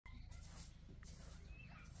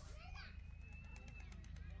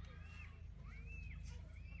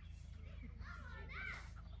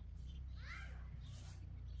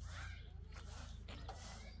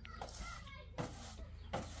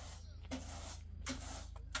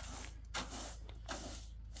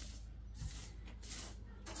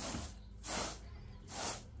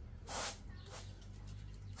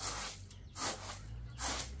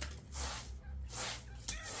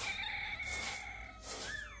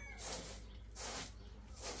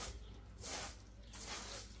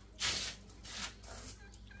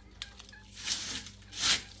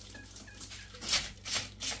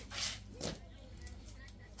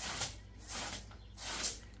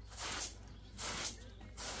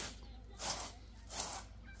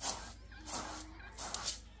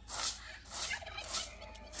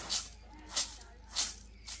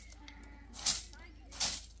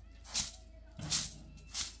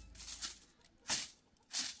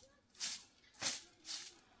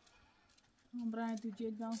برای تو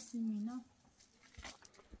جدان سیمینا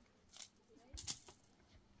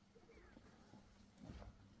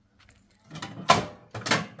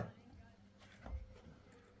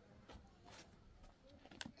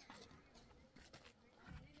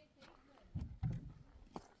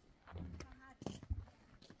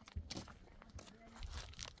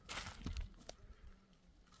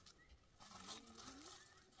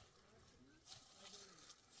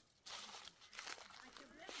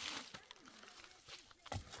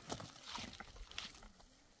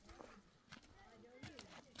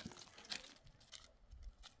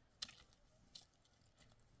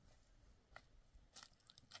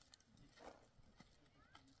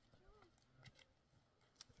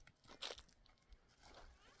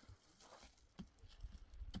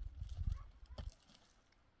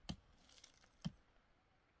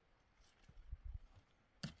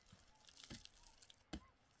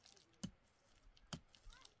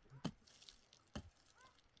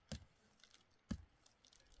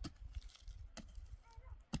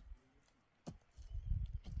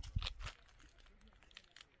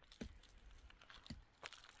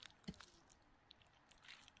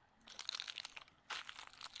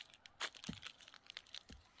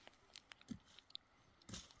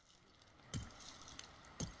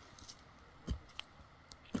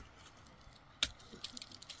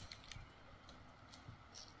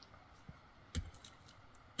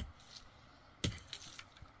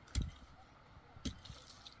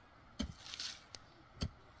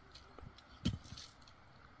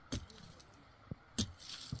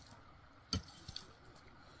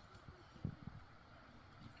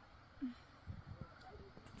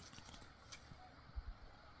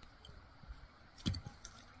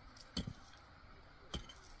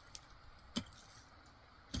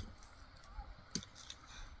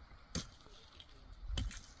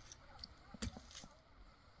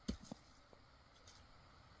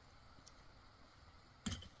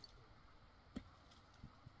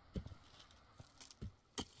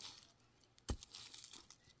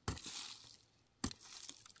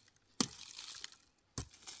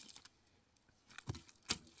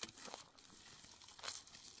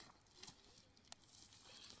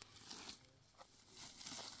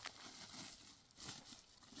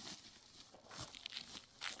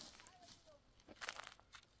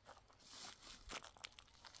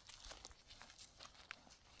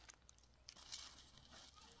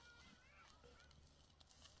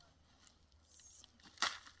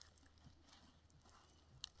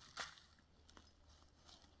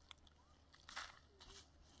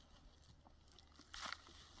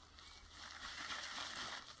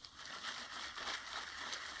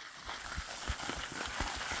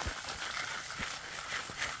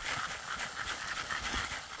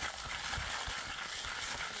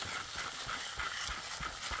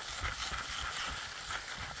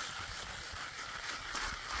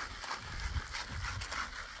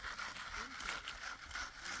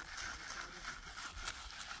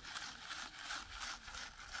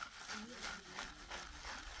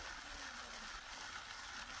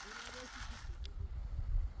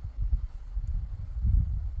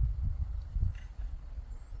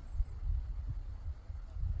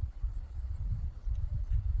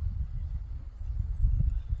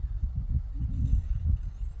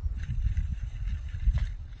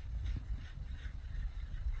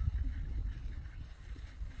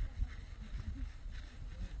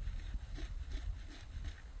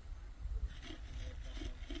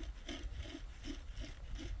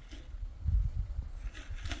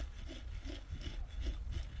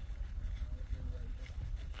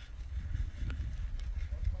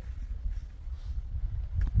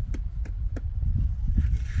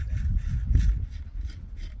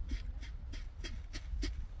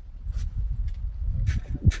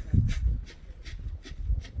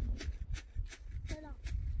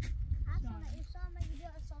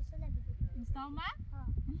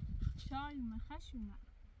چای اومد خش اومد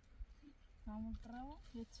تمام برو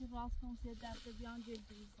یه چی راست کنم یه درد بیان جلد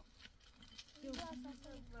بیزم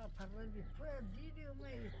پرور بی تو دیدی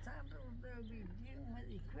اومدی چند رو بیدی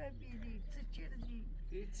اومدی که بیدی چه چردی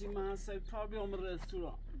هیچی من هستم کار بیام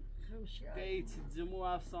رستوران هیچ جمعو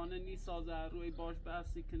افسانه نیسازه روی باش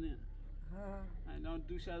بحثی کنه اینا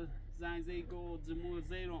دوش از زنگ زی گو جمعو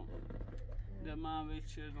زیرون ده من وی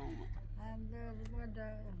چردم هم در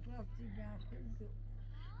بوده راستی گن خود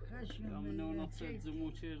من اون اصلا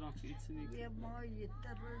جمعو چردم چه ایچی نیکی یه ماهی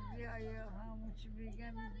تر بیایی همون چی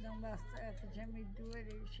بگم ایدن بسته اخجمی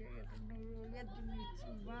دوری شیخ نورو یدمی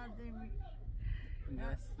بعدی می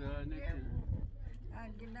نسته نکن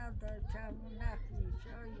اگه ندار چمو نخوی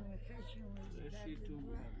شایی می خشی می رشی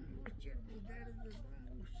تو چه بودر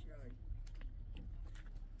دادم شایی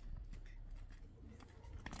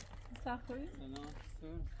صفایی سلام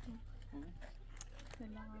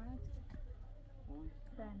سلامت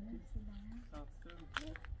بله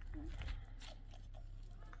سلامت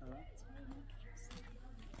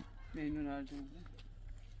مینون ارجون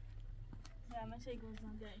همه شی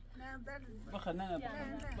گوزن بیایی بخیر نه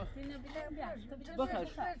اینو بیدم بیام تو بیدم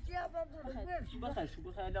بخیر شو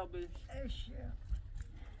بخیر لا بش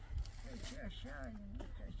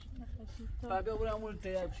بابا برو امور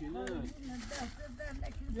تیاب شی نه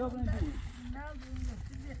بیا برو دو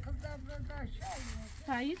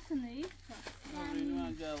تاییس نیست اینو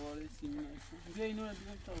من جواره سیمی نشون بیا اینو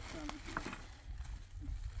دیگه تا افتم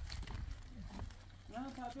نه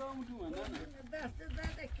پاپی همون دوه نه دست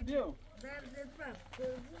دنک بیا درد بس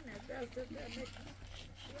قربونه دست دنک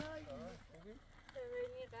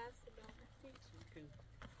ببینی قصد سلامتی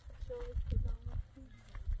شو سلامتی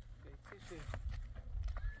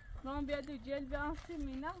مام بیا دو جل بیانسی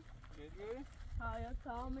مینا ها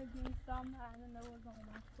تمام دیستم هنه نوزم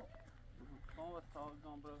اومد تو تمام و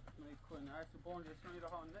تمام برو میکنه هرچی بانجشون رو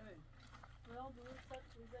ها نه یا برو سر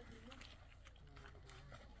چیزا دیگه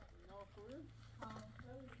نه خوبه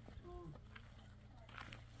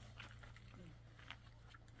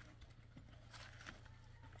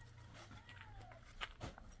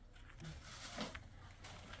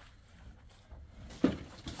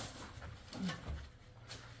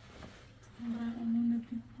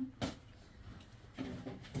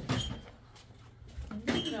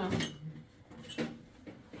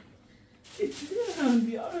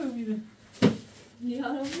بیارم میره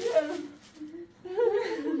بیارم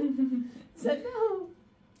سلام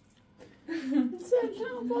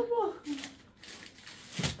سلام بابا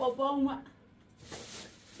بابا اومد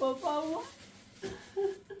بابا اومد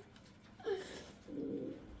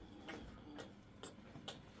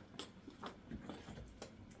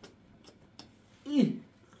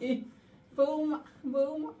بوما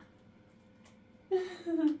بوما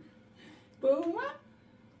بوما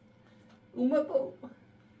اوما بوما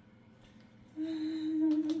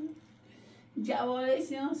جواره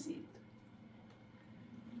سیانسی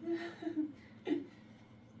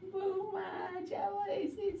بوما جواره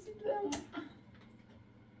سیانسی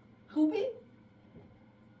خوبی؟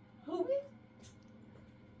 خوبی؟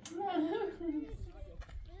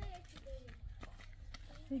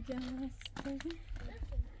 دیگه هست ببین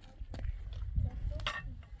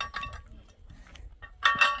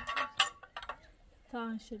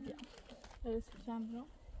تا شدیم برسیم رو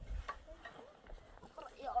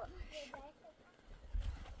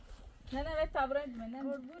نه نه تابرای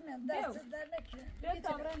منم قربونه دست دنک بیا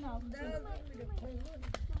تابرای نام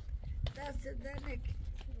دست دنک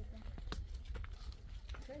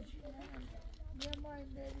یه مای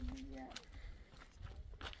داری بیا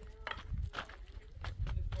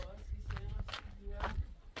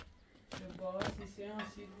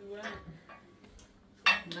séances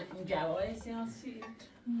جوای سیاسی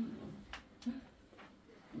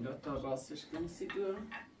یا تا راستش کنی سی دو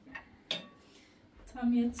تا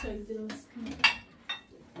میاد چای درست کنم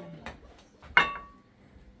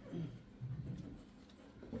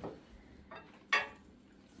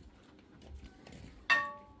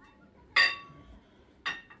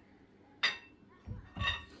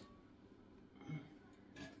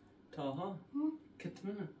تاها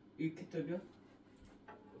كتمنا ايه كتبه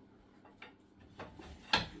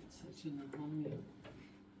سجلنا هم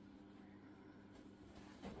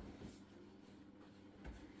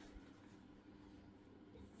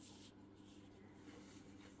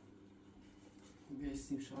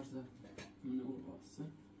بيسيم شارجة من أول راسه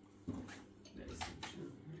بيسيم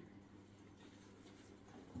شارجة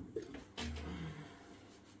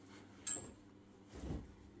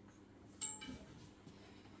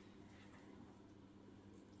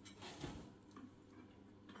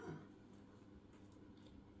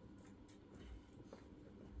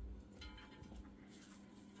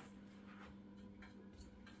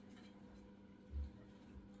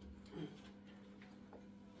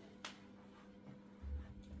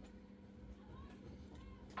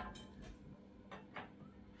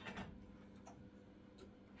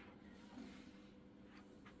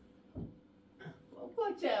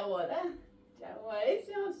جواره جواره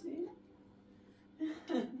سیاسی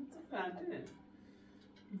تفنده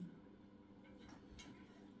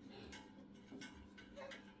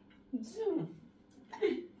زون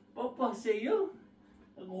بابا سيو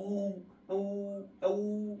او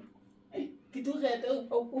كتو غاد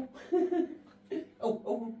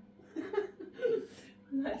او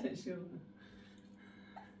لا شو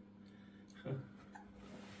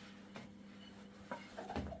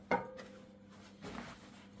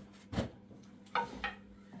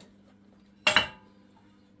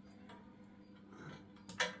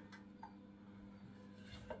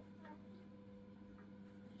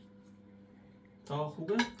تا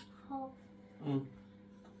خوبه؟ خب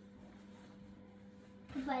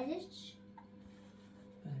بعدش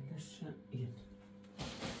بعدش این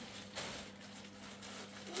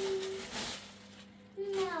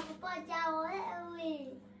نه بابا جواره اوی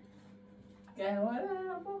گهواره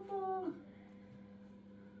بابا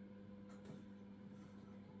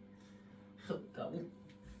خب تموم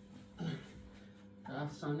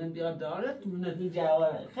افسانه بیا داره تو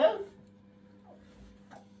جواره خب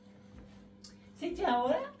c'est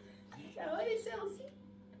جواره جواره c'est aussi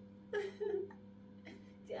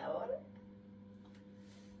جواره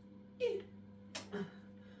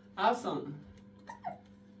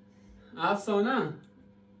افسانه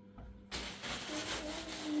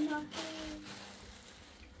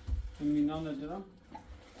مینا ندارم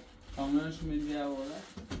کاملش می جواره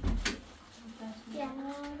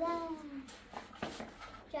جواره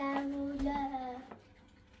نه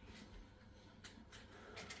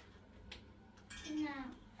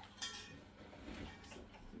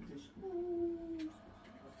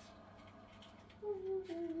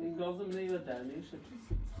این گازم نیوه در نیشه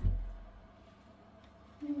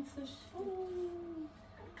نیستش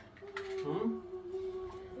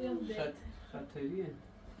خطریه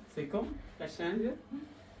سکم؟ قشنگه؟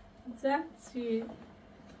 زخچی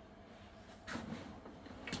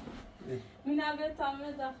مینا به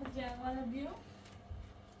تامه داخل جواره بیو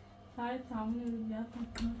سر تامه رو بیا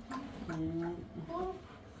تامه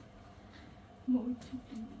موچی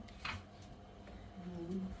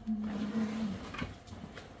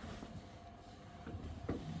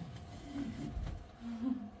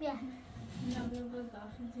بیا مینا به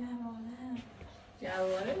داخل جواره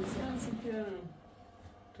جواره سنسی کردم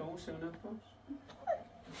تو اون شونه پاش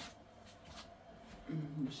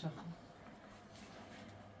بشخم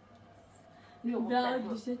دا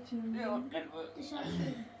دیشه چون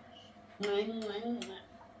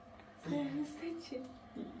سرسته چه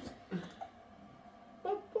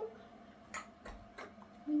بابا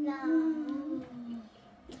نه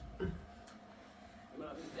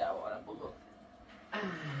جواره بابا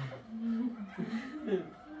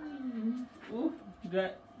اوه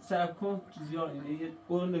ده سب کن زیاد اینه یه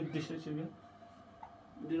برو نگدشه چه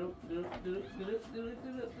بیا درو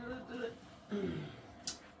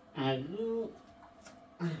الو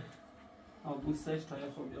بوستش تا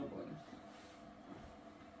یه خوب یا بالا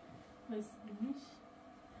بسیمش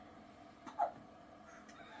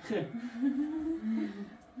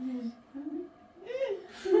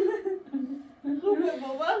خوبه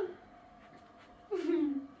بابا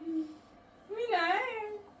مینا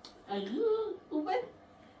الو خوبه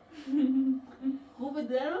خوبه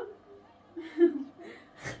درم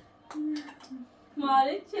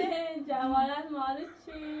ماره چه جوارت ماره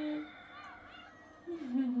چه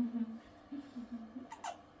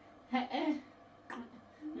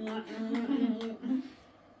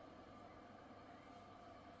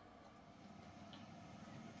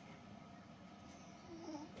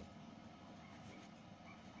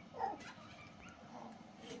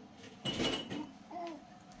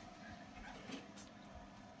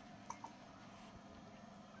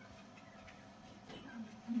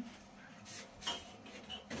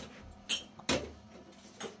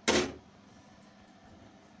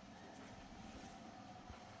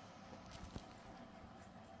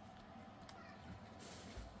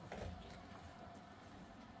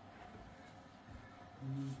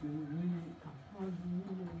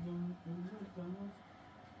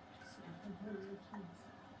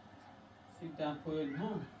Sit down for it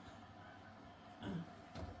home.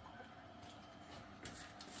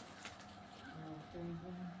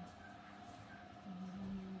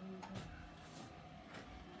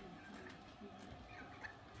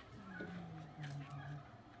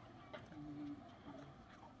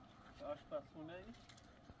 آشپزخونه ای؟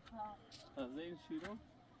 ها تازه این شیرو؟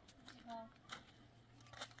 ها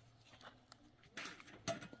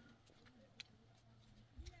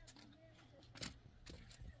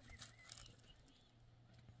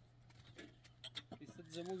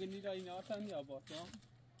زموږ نه راي نه وطن یا با تو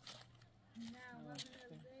نه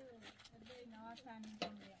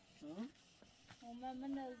وما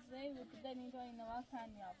من ازاي وكده نيجي نوع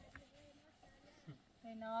ثاني يابا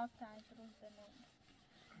نوع ثاني تروح تنوم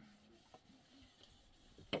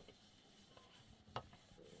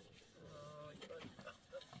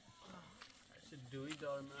دوی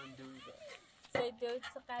دار من دوی دار سي دوي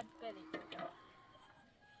تسقط بري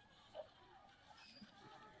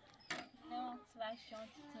نه سواشون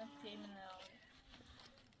تنتي من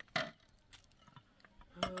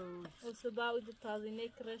وصباح ودي تازيني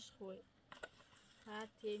كرش خوي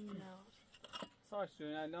هاتي من ساشون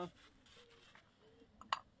الان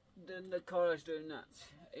Den کارش داره نه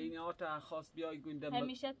این آتا خواست بیای گونده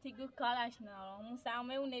همیشه تیگو کارش نرم اون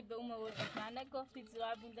سامه اونه به اون ورد من نگفتی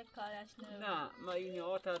زوار بونده کارش نرم نه ما این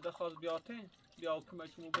آتا دخواست بیاته بیا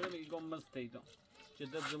کمش مو برم ایگم مستیدم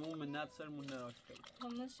جدد زمون من نت سرمون نراشته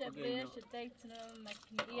همش بیش دیتنم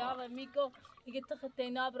مکنی یا و میگو دیگه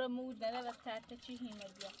تختینا برا مود نه و تاتا چی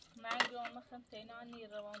هیمدیا من گم مختینا نی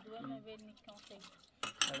روان دوه مول نیکان خیلی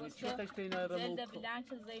چی خختینا رو زلده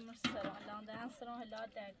بلانک زی مرسرا لانده انسرا هلا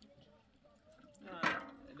دردی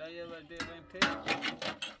لا یه ورده ریم تی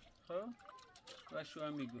خب و شو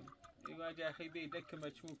هم میگون ایگو اگه خیلی دیده که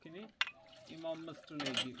مچ ممکنی ایمان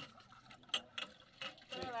مستونه گیم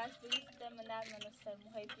واش بیست من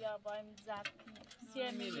نمی‌نستم مهی بیا بایم زد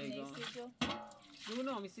سیه می‌بینی سیجو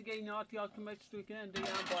دونو میسی که این آتیا که مچ تو کنن دیگه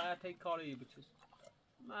هم باید هی کاری بچش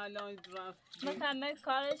ما الان رفت مکمل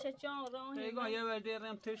کارش چون راه ایگو یه ورده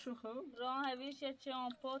ریم تی شو خب راه هویش چون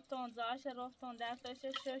پوتون زاش رفتون دفترش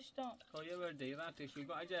ششتون خب یه ورده ریم تی شو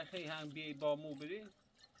ایگو اگه خیلی هم بیای با مو بری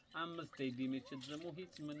هم مستیدیمه چه زمو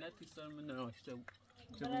هیچ منتی سر من نراشته بود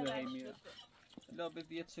چه بوده هی میره لا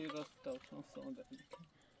بدیت چه رفت تا چون سانده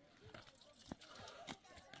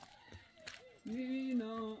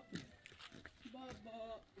نینا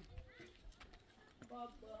بابا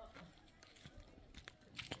بابا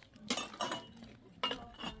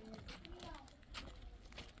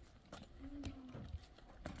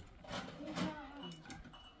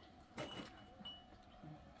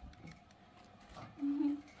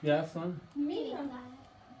یا اصلا می‌رم.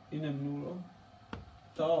 اینم نورو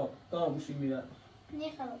تا بشی میره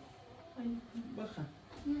نخوام. بخن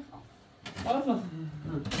نخوام. آفا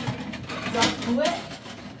زاد خوبه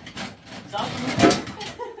زاد خوبه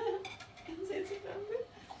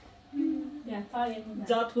یا تایی می‌دم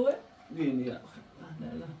زاد خوبه بیم میره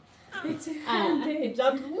چه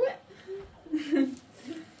زاد خوبه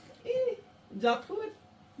زاد خوبه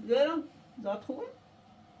گرم زاد خوبه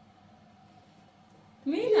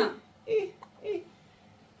مینا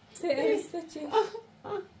سه چه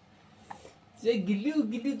زي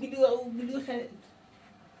قلو او قلو خالد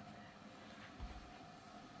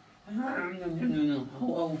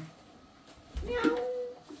هو مياو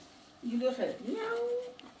قلو خالد مياو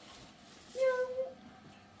مياو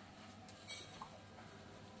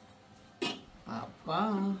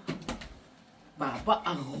بابا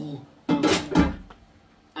اغو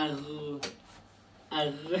اغو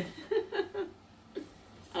اغو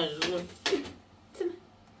اغو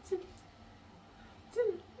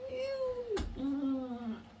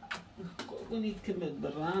قولي كلمة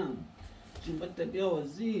برام جبت بيا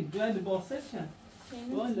وزير بيا لباسشة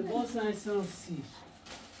بيا لباس اسانسي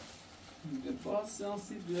لباس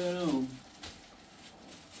اسانسي بیارم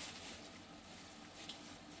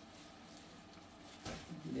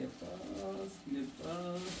لباس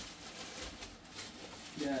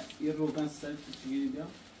بیا یه روغن سر چیگیری بیا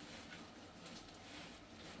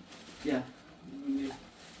بیا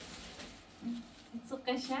تو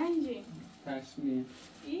قشنگی تشمیه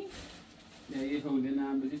ای یا یه حوله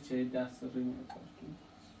نم بجی چه دست ریمون کار کنی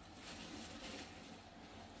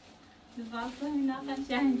لباسه مینا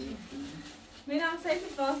قشنگی مینا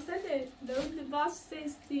سایت لباسه ده لباس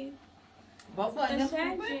سیستی بابا اینا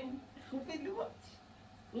قشنگی خوبه لباس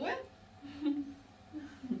خوبه؟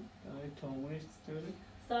 آی تامونش چطوره؟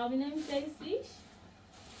 صابی نمی‌سیش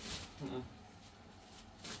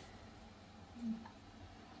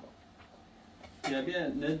بیا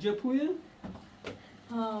نجه پویه؟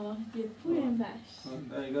 ها یه پویم باش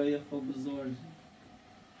درگاه یه خوب بزرگ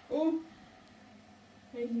او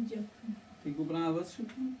خیلی جپون تیگو برای عوض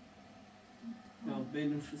شد یا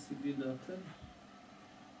بینوش سیدی داتر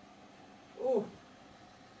او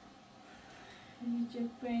خیلی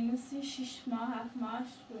جپون 6 ماه 7 ماهش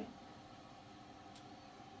روی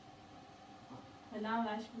الان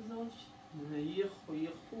وش بزرگ شد یه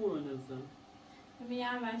خوبه نزدم همین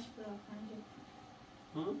هم وش برا پنجه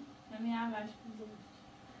ها؟ همین هم وش بزرگ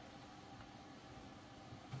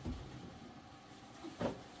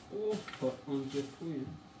اوه با آنجا پویه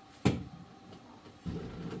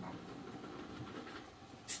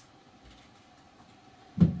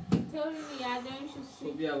تو میگردم شد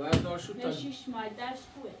خب یا وردار شد یا 6 ماه درش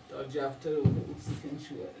خوبه تا جفته رو سکن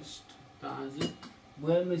شوهرشت تا از این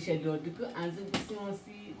باید میشه داده که از این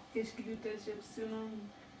بسیانسی تشکیلی تشه بسیانم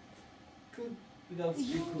که بیداز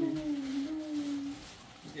چی کنی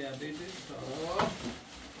بیا بیده تا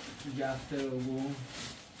جفته رو بو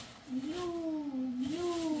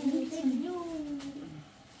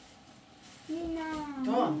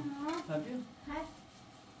تا تا بیا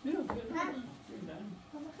بیا بیا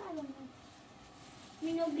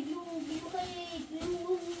Mino bilu bilu kali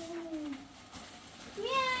bilu.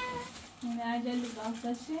 Meow. این عجل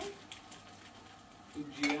لباسشه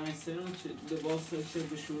جیران سرم چه لباسشه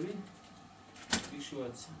بشوری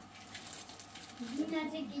بیشوات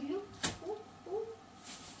نه گیلو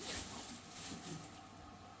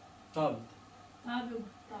طب آبی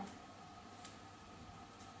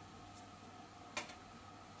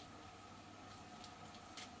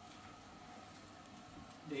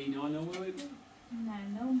دینا نموید نه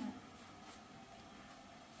نه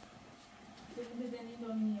بدنی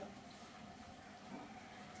با میاد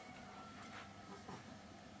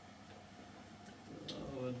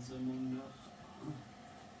زمان نخ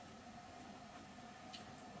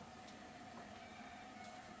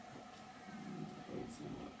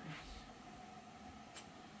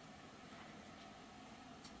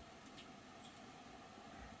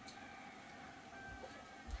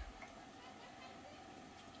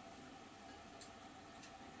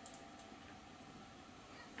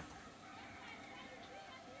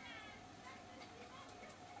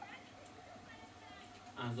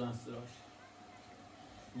از آن سراش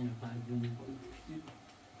این پنجم میکنی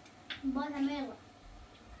باز همه رو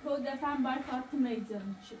تو دفعه بار کارت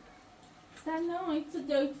میزم چی سلام ایت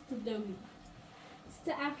دویت تو دوی است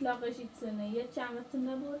اخلاقش ایتونه یه چمتون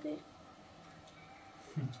نبوده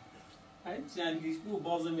هی جنگیش بو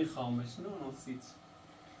باز میخوامش نه نسیت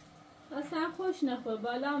اصلا خوش نخور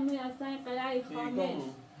بالا می اصلا قلعی خامش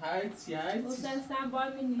هیچی اصلا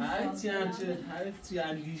بار می هیچی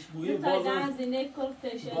انگیش بویه تا باز از اینه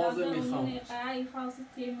کرتش باز میخوام قلعی خاصی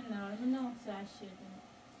تیم نار نه سرشیدیم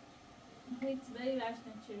هیچ بری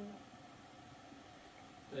رشتن چی رو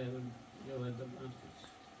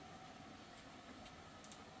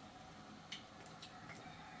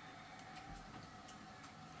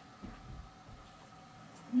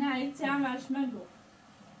نه هیچی هم برش مگو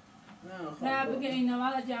نه بگه اینا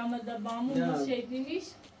والا جامعه دبامون بشیدیمیش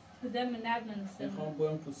کده من نبنسته میخوام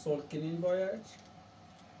بایم تو سرخ کنین باید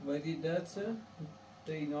ولی داته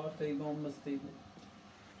دینا تیبان مستیدی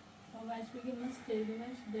و باش بگه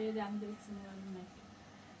مستیدیمش دیدم دیتیم ولی نکن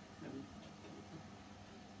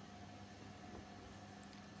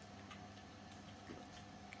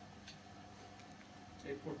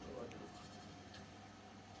ای پرتوال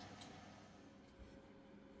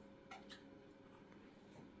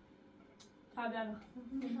قبل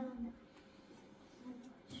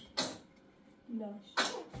لاش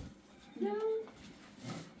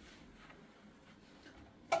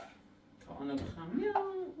کانه بخم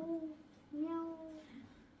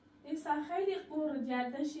ایسا خیلی قور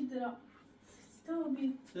جردشی درا تو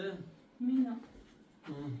بید چه؟ مینا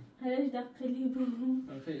هرش دقلی برون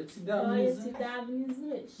خیلی چی دب نیزه؟ چی دب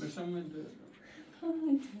نیزش بشم میده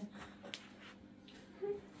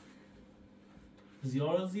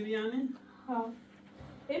زیارا زیر یعنی؟ ها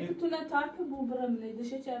ای بتونه تاک بو برم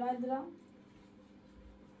نیدشه چه درا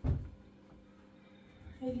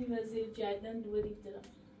خیلی وزیر جردن دوری درا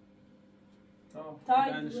تا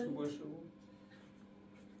دانشگاه باشه بود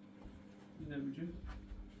نمیجه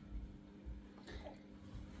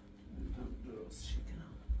درست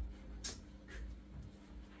شکنم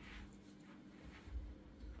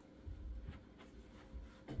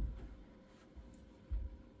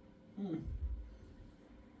خوشی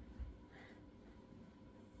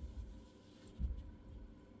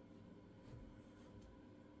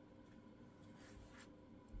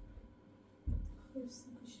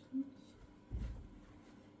کشمش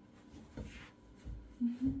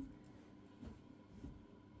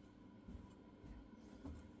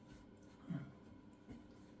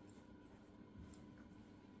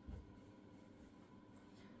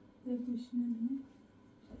دلش نمیاد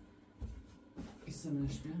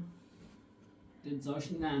اسمش بیا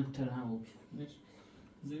دلزاش نرمتر هوا بیا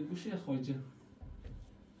زیر گوشه خواجه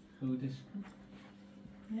خودش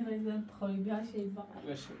یه ریزن بخوری بیا شی با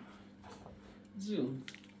باشه جون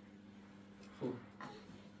خوب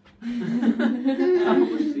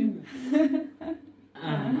خاموشین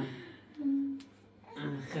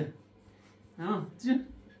خب جون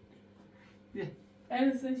بیا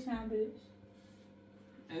ارسه شنبهش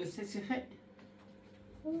ارسه چه خیلی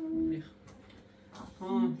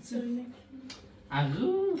میخوام جون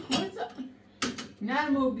اغو خواهد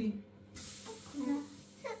نرمو بی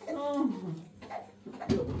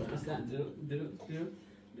درو بگم اصلا درو بگم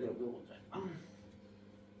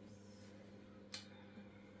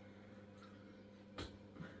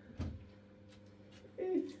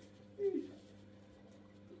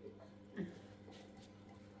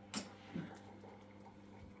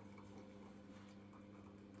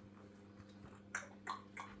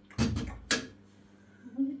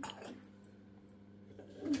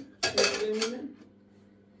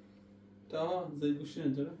تا زي گوشی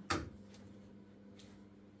نداره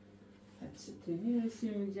چطور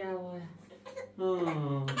میرسیم جواب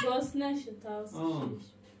باز نشه تا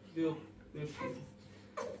بیا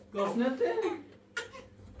گاف نته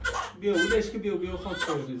بیا اولش که بیا خواهد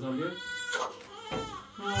سر ریزا بیا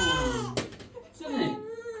چنه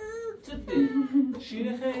چطور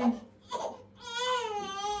شیر خیلی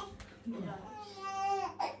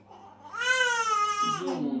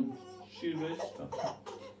زومون شیر بهش تا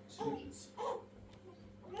شیر ریزا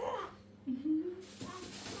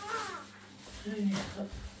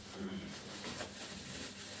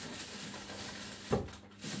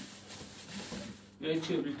یه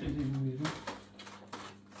چبریت نمیرم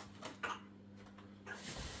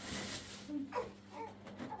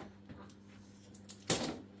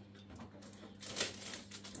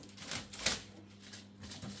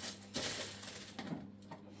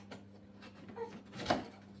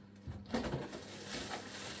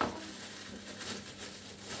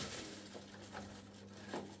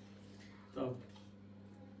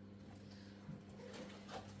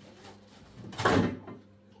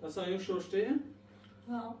اصلا این شورشته؟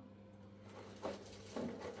 ها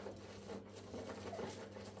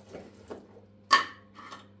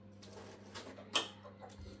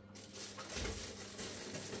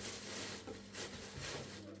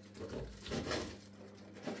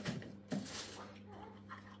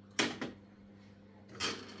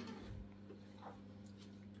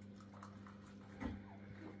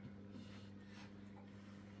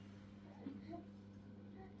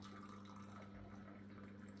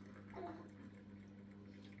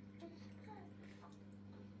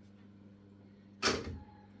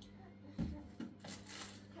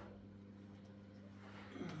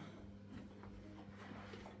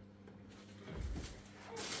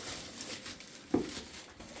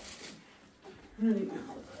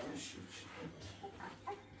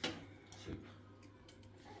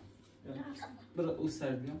برا او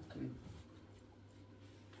سر بیام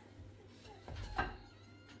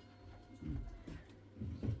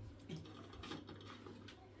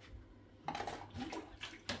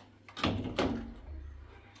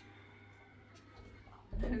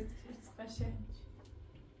قشنگ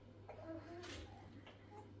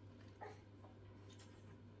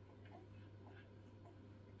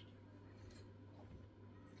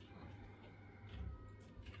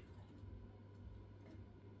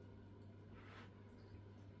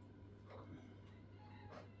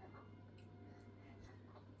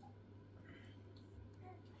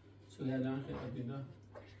Så jag har skickat in det.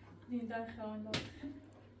 Det är därifrån då.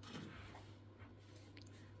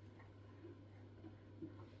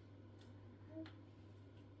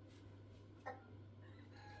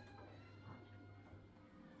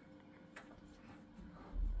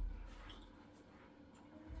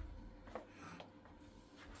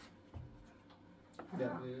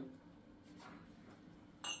 Där blir det.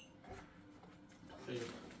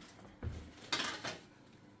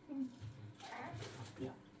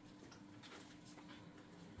 Ja.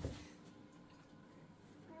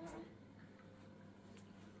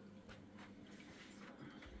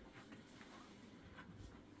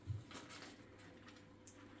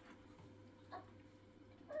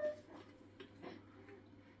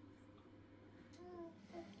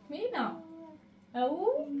 مینا او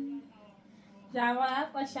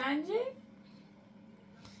جوانت قشنگه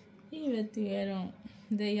این دیگران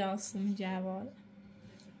دیاسم جوان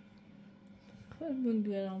خیلی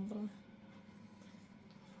دیگران برا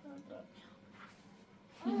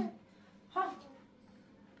ها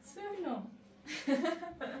سینو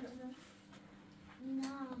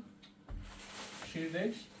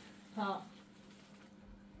Skildex? ها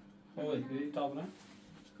Oj, vi tar det.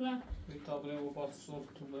 کلا Vi tar det och bara så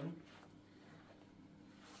på den.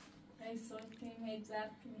 ای صوتیم هیچ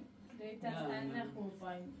دیت اصلا خوب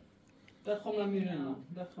باید Där kommer myrorna.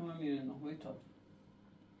 Där kommer myrorna. Vi tar.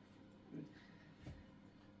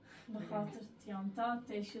 به خاطر تیانتا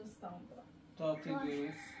تشوستم برا Ta till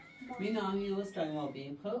Gris. Min namn är Oskar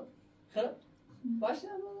Mobin. Hör.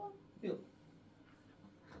 Varsågod mamma. Jo.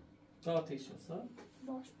 Ta till så.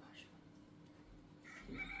 باش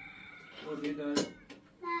Och det där.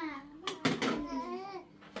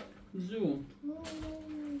 Zoom.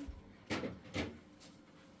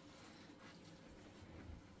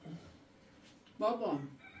 بابا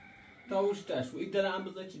تا اوش تشو این داره هم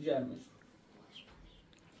بذار چی جرمش